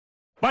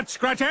Butt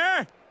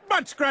scratcher!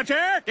 Butt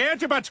scratcher!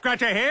 Get your butt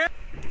scratcher here!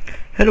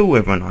 Hello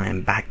everyone, I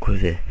am back with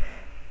the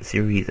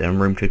series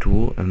Rome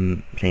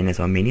TotalWar, playing as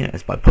Armenia.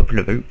 It's by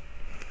popular vote.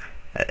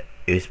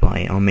 It was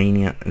by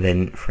Armenia,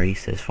 then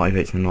Thrace. There's 5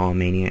 votes on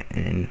Armenia,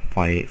 and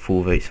then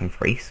 4 votes on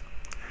Thrace.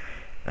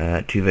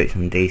 2 votes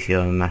on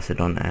Dacia,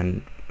 Macedon,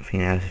 and I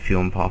think there's a few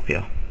on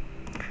Parthia.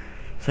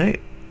 So,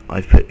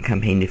 I've put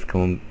campaign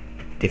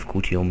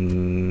difficulty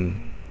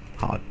on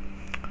hard.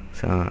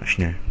 So,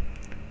 actually no.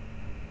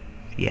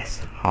 Yes,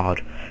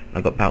 hard.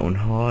 I got battle on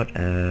hard.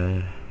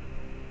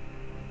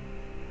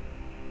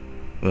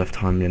 We'll have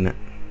time limit.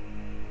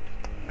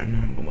 And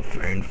I've got my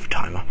phone for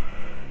timer.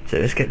 So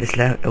let's get this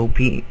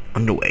LP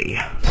underway.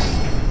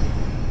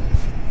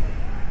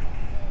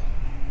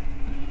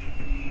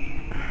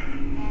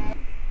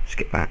 Let's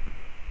get back.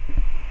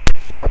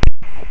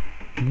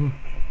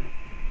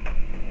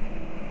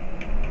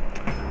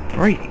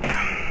 Right.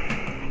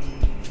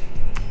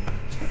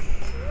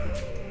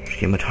 Just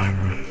get my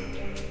timer on.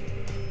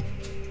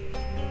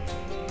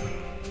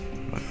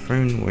 My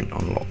phone won't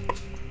unlock.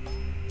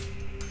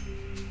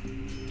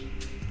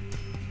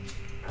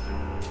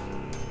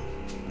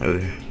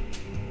 Oh.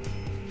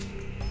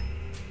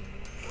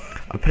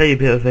 I played a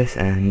bit of this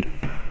and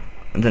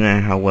I don't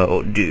know how well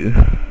it'll do.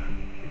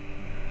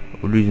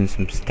 We're losing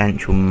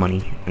substantial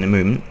money in the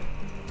moment.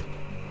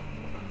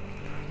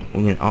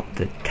 We're going to up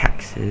the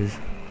taxes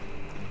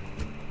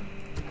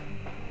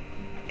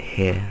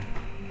here,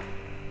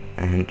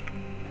 and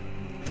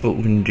what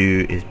we're going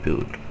to do is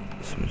build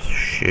some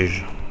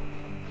shiz.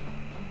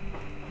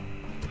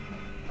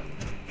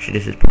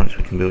 This is price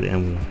we can build it,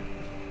 and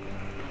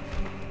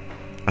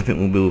I think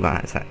we'll build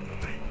that as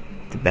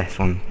the best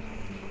one.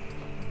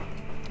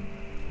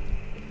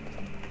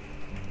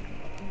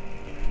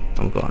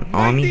 And we've got an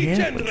army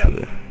here, which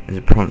there's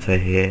a pronto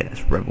here,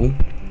 that's rebel.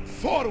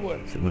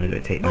 Forward. So we're gonna go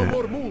take No that.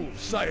 more moves,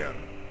 sire.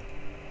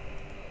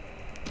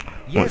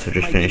 Once I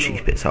just finish these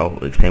bits, I'll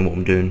explain what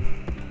I'm doing.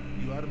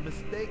 You are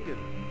mistaken,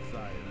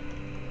 sire.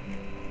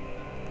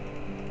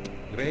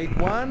 Great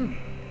one.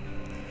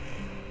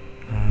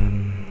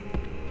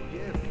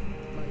 Yes,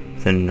 my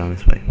liege. Send them down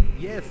this way.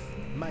 Yes,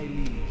 my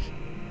liege.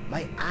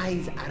 My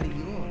eyes are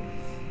yours.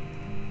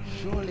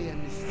 Surely a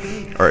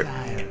mistake, Alright,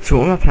 sire. so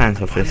what are my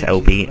plans are for this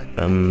LB? Apologies,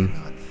 but I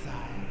cannot,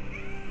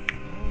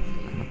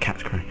 sire. My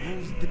cat's crying.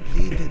 Most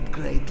depleted,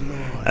 great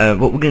lord.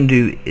 What we're gonna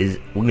do is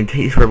we're gonna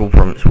take this rebel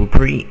province. We're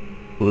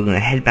gonna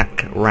head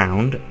back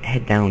around,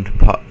 head down to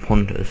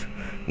Pontus.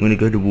 We're gonna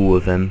go to war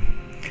with them,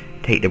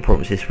 take the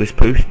provinces. We're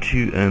supposed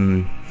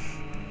to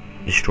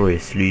destroy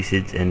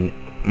Seleucids, and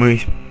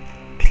most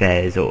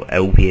players or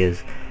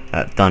LPers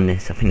have done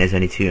this. I think there's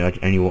only 2. I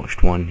only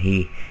watched one.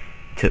 He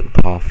took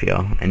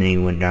Parthia and then he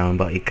went down,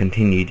 but he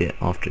continued it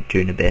after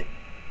doing a bit.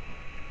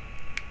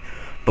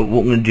 But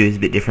what I'm going to do is a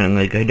bit different. I'm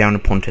going to go down to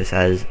Pontus,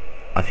 as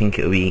I think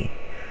it'll be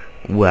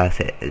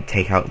worth it to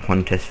take out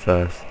Pontus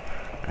first,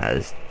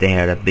 as they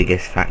are the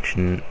biggest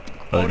faction.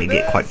 They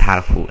get quite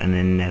powerful and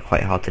then they're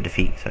quite hard to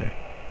defeat. So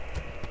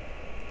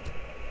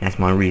that's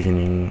my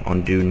reasoning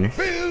on doing this.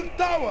 Build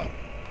tower.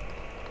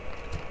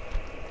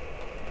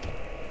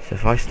 So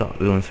if I start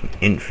building some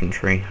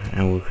infantry,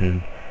 and we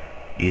can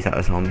use that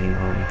as our main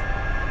army.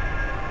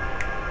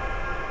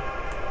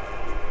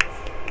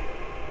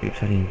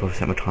 Oops, I didn't bother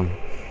set my time.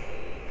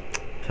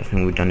 So I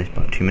think we've done this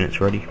about 2 minutes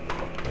already.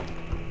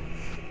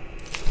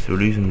 So we're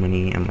losing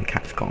money, and my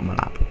cat's got on my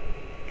lap.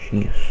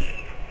 Genius.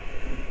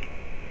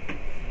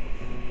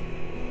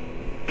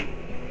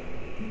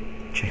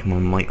 Checking my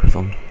mic was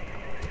on.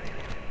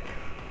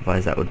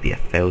 Otherwise that would be a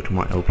fail to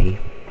my LP.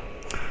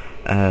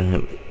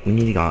 We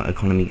need to get our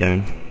economy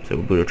going, so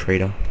we'll build a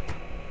trader.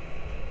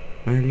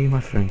 I'm gonna leave my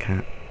phone,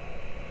 cat.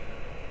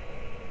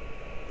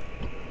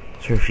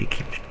 Sorry if she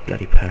keeps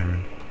bloody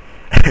purring.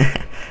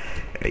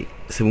 Right,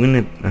 so we're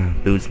gonna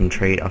build some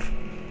trade. I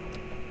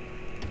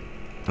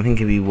think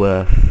it'd be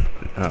worth.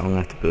 I'm gonna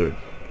have to build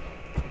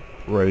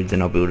roads,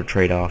 and I'll build a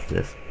trade after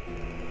this.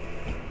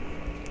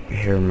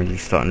 Here I'm really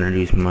starting to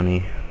lose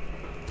money.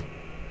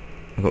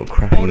 I've got a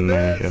crappy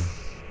manager.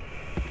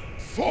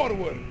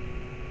 Forward.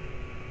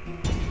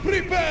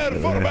 Prepare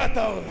for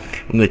battle.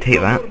 I'm gonna take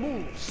that.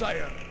 Move,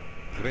 sire.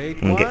 Great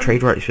I'm gonna get one.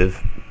 trade rights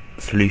with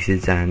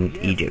Seleucids and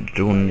Egypt. I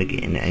don't want to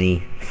get in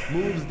any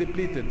Moves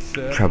depleted,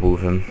 sir. trouble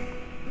with them.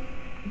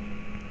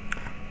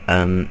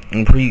 I'm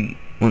probably,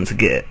 once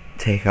I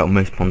take out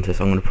most Pontus,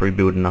 I'm gonna probably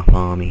build an up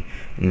army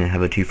and then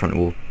have a 2-front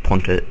war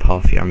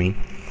Parthia. I mean,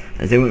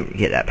 as they won't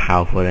get that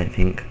powerful, I don't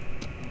think.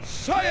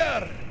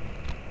 Sire.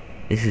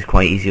 This is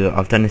quite easy.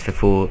 I've done this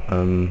before.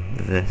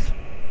 With this.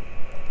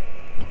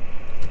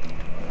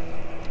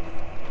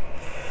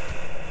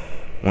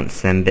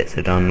 Once them bits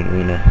are done, we're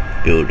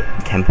gonna build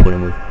a temple,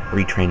 and we'll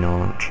retrain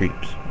our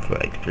troops for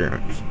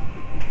experience.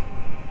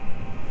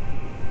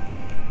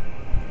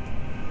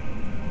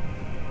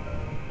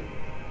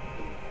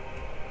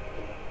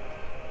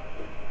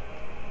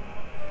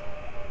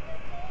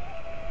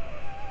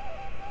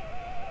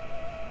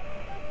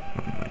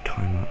 My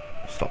timer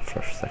stop for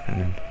a second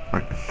then.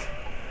 Right.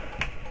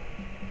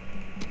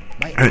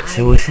 Alright,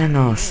 so we'll send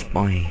our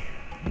spy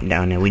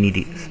Down there, we need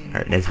it.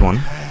 Alright, there's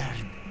one.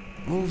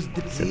 Moves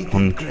It's a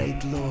depleted,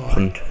 great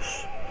lord.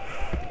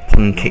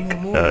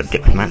 Pontic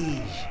diplomat.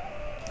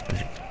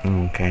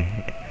 Okay,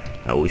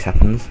 that always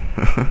happens.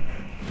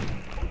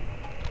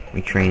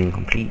 Retraining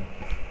complete.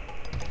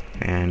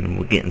 And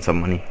we're getting some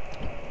money.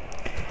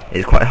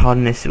 It's quite hard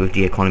in this with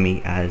the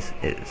economy as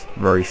it's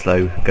very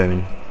slow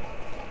going.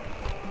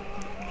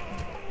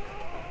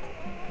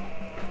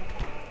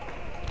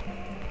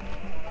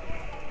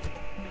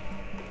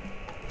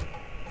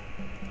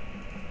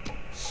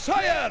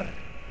 Sire!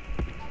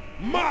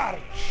 March!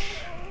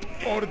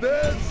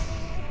 Orders!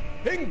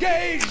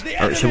 Engage the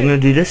Alright, so we're going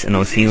to do this and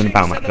I'll see you in the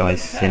battle map,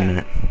 guys, in a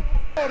minute.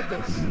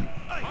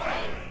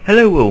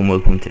 Hello and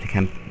welcome to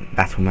the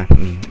battle map.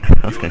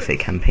 I was going to say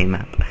campaign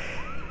map.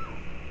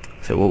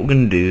 So what we're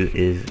going to do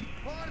is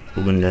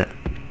we're going to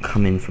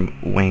come in from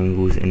all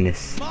angles in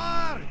this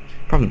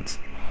province.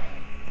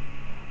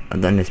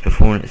 I've done this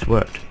before and it's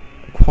worked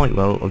quite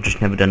well. I've just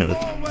never done it with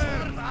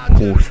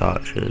horse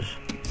archers.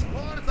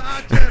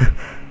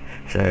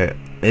 So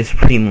this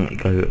pretty might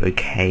go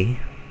okay.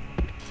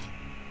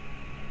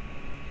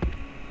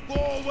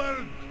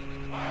 Forward!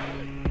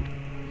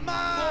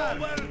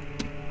 Forward!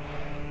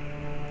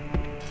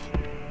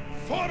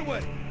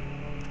 Forward!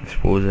 Let's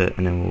pause it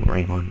and then we'll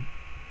bring on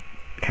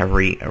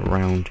cavalry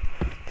around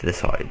to the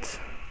sides.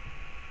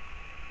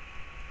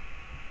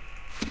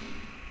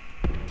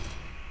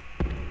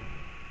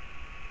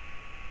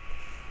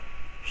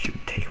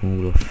 Should take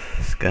them all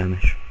off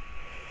skirmish.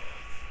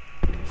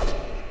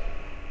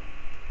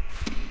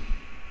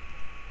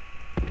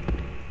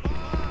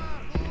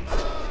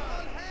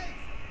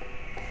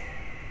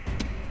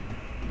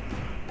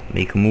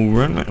 Make them all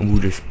run and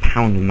we'll just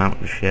pound them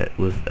out of shit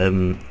with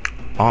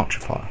archer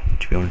fire,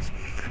 to be honest.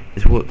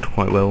 It's worked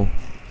quite well.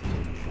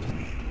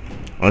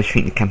 I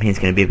think the campaign's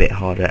going to be a bit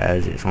harder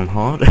as it's on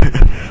hard.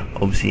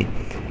 Obviously,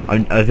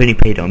 I've only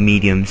played it on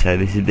medium, so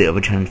this is a bit of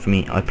a challenge for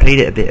me. I played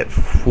it a bit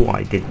before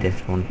I did this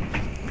one,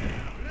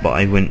 but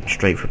I went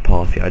straight for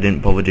Parthia. I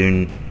didn't bother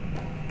doing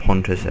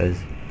Pontus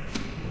as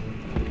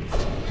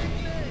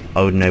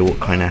I would know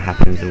what kind of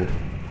happens or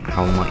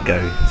how it might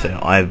go. So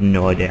I have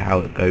no idea how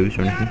it goes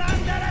or anything.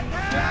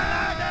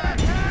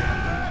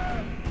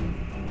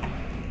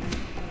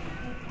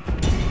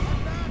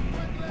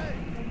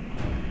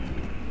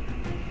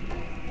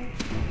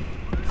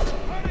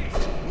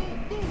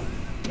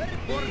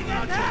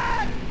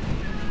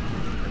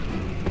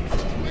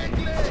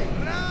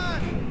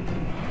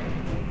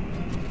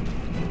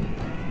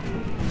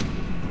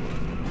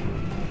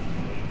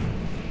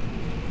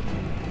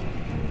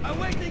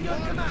 Awaiting your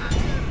command!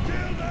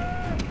 Kill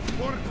them!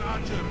 Fort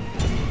Archer!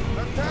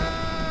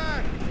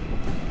 Attack!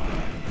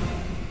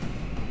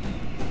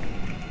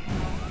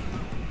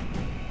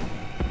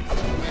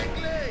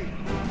 Quickly!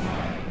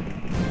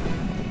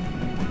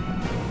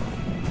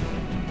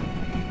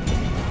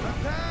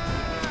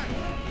 Attack!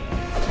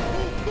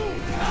 Move, move!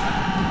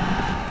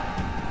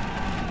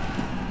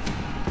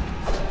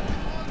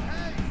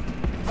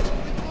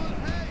 With all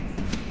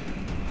haste!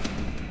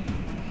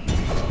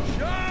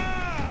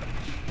 Charge!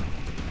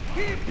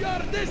 Keep your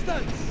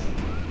distance!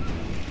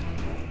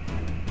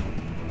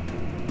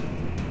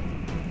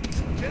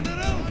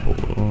 General!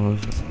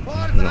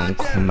 Long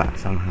combat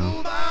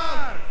somehow.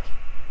 March!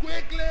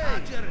 Quickly!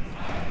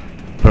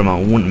 But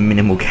I want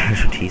minimal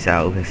casualties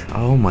out of this.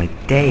 Oh my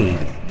days.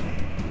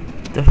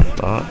 The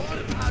fuck?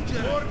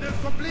 Orders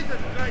completed,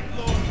 great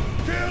lord!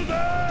 Kill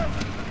them!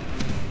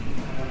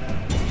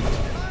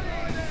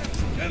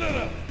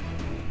 General!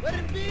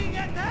 We're being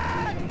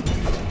attacked!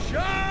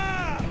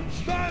 Charge!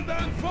 Stand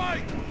and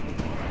fight!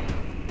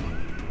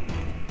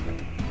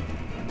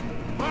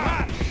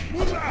 March!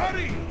 Move,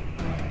 hurry!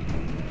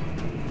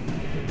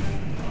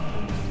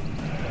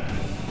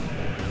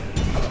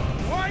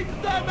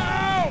 Wipe them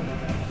out!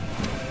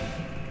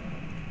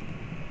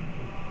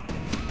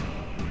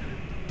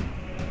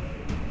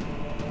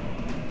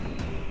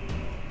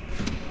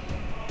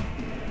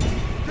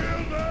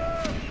 Kill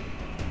them!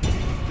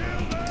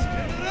 Kill them!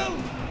 General!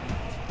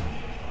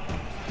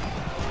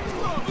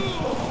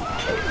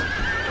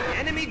 The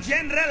enemy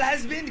general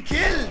has been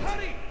killed!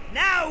 Hurry!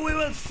 Now we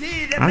will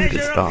see the That was a good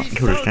measure start. of his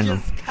Kill this general.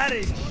 soldiers'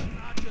 courage.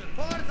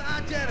 Force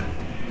Archer!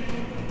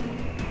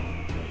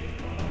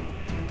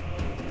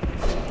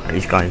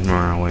 These guys'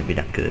 morale won't be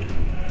that good.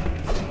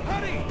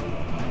 Hurry!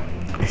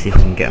 Let's see if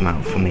we can get them out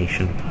of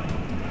formation.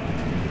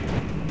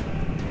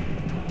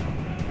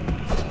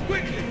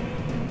 Quickly!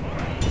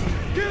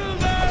 Kill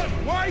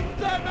them! Wipe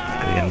them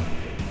out! Again.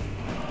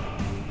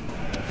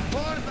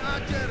 Force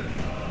Archer!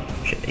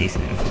 Shit, these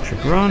infantry.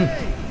 Run!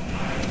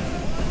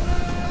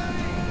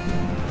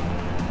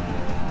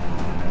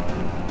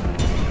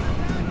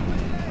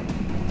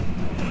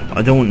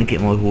 I don't want to get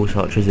my horse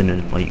archers in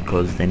a fight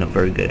because they're not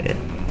very good at it.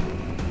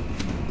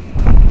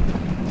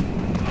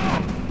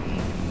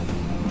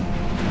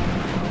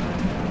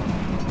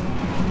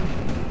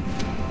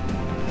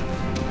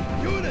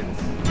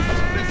 Units!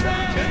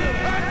 General!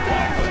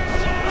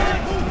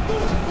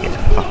 Get the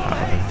fuck out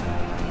of here.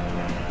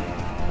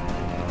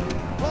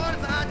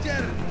 Force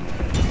Archer!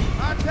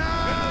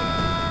 Attack!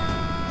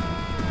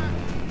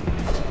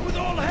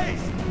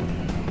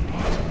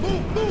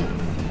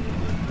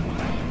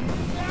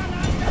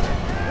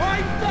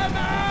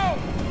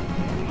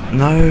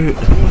 No.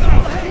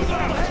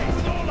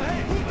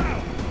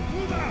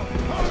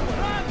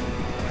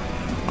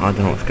 I don't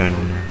know what's going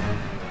on there.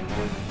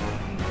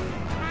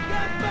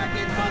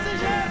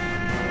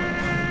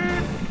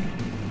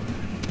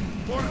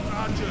 Fourth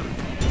archer!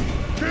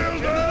 Kill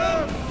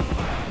them!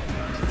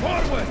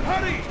 Forward!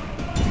 Hurry!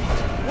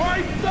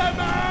 Wipe them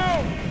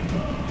out!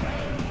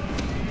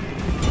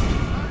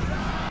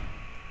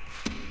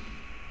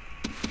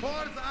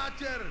 Fourth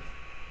archers!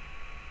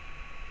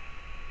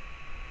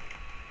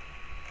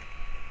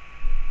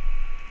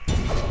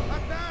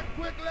 Attack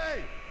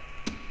quickly!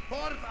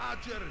 Fourth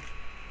archers!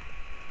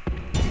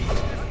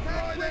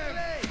 Destroy them!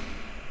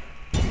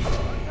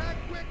 Attack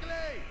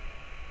quickly!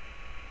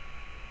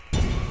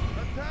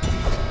 Attack!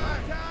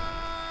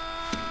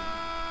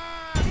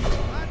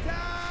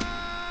 Attack!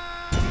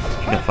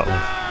 Yeah, fuck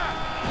this.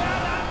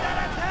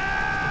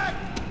 Attack!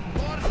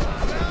 Fourth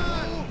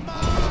archers!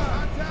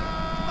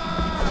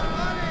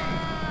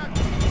 Attack!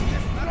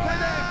 Destroy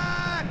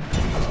them!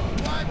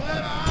 Wipe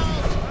them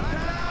out!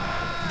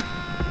 Attack!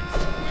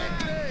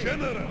 Quickly!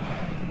 General!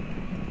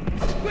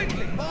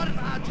 Quickly! Fourth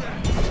archer!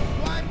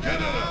 Wipe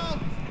them out!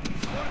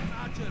 Fourth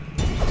archer!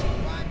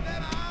 Wipe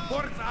them out!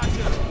 Fourth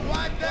archer!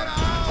 Wipe them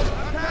out!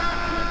 Attack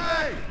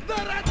quickly!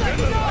 They're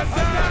attacking us!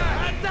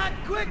 Attack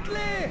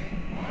quickly!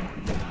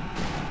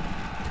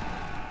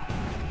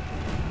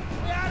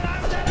 We are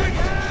under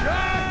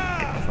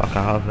attack! Get the fuck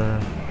out of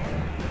there.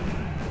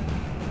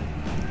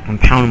 I'm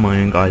pounding my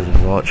own guys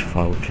with archer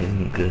fire, which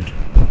isn't good.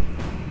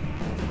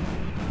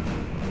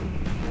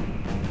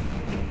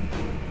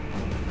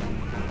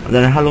 I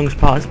don't know how long it's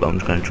passed, but I'm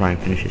just going to try and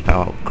finish this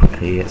battle out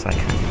quickly as I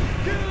can.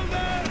 Kill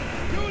them!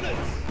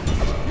 Units!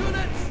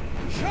 Units!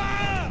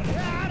 Charge! They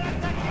are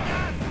attacking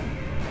us!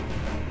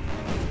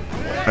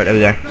 Right, there we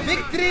go.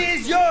 Victory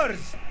is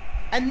yours,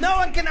 and no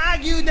one can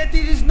argue that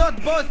it is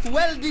not both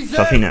well deserved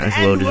So I think that was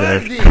well and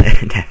deserved,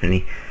 worthy.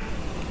 definitely.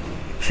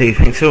 So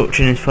thanks for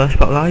watching this first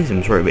battle, guys.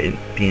 I'm sorry about it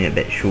being a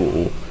bit short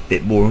or a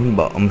bit boring,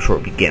 but I'm sure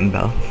it'll be getting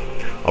better.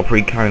 I'll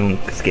probably carry on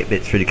to skip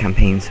bits through the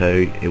campaign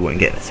so it won't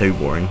get so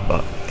boring,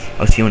 but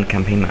I'll see you on the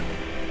campaign map.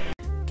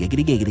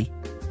 Giggity giggity,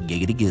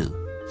 giggity goo.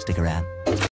 Stick around.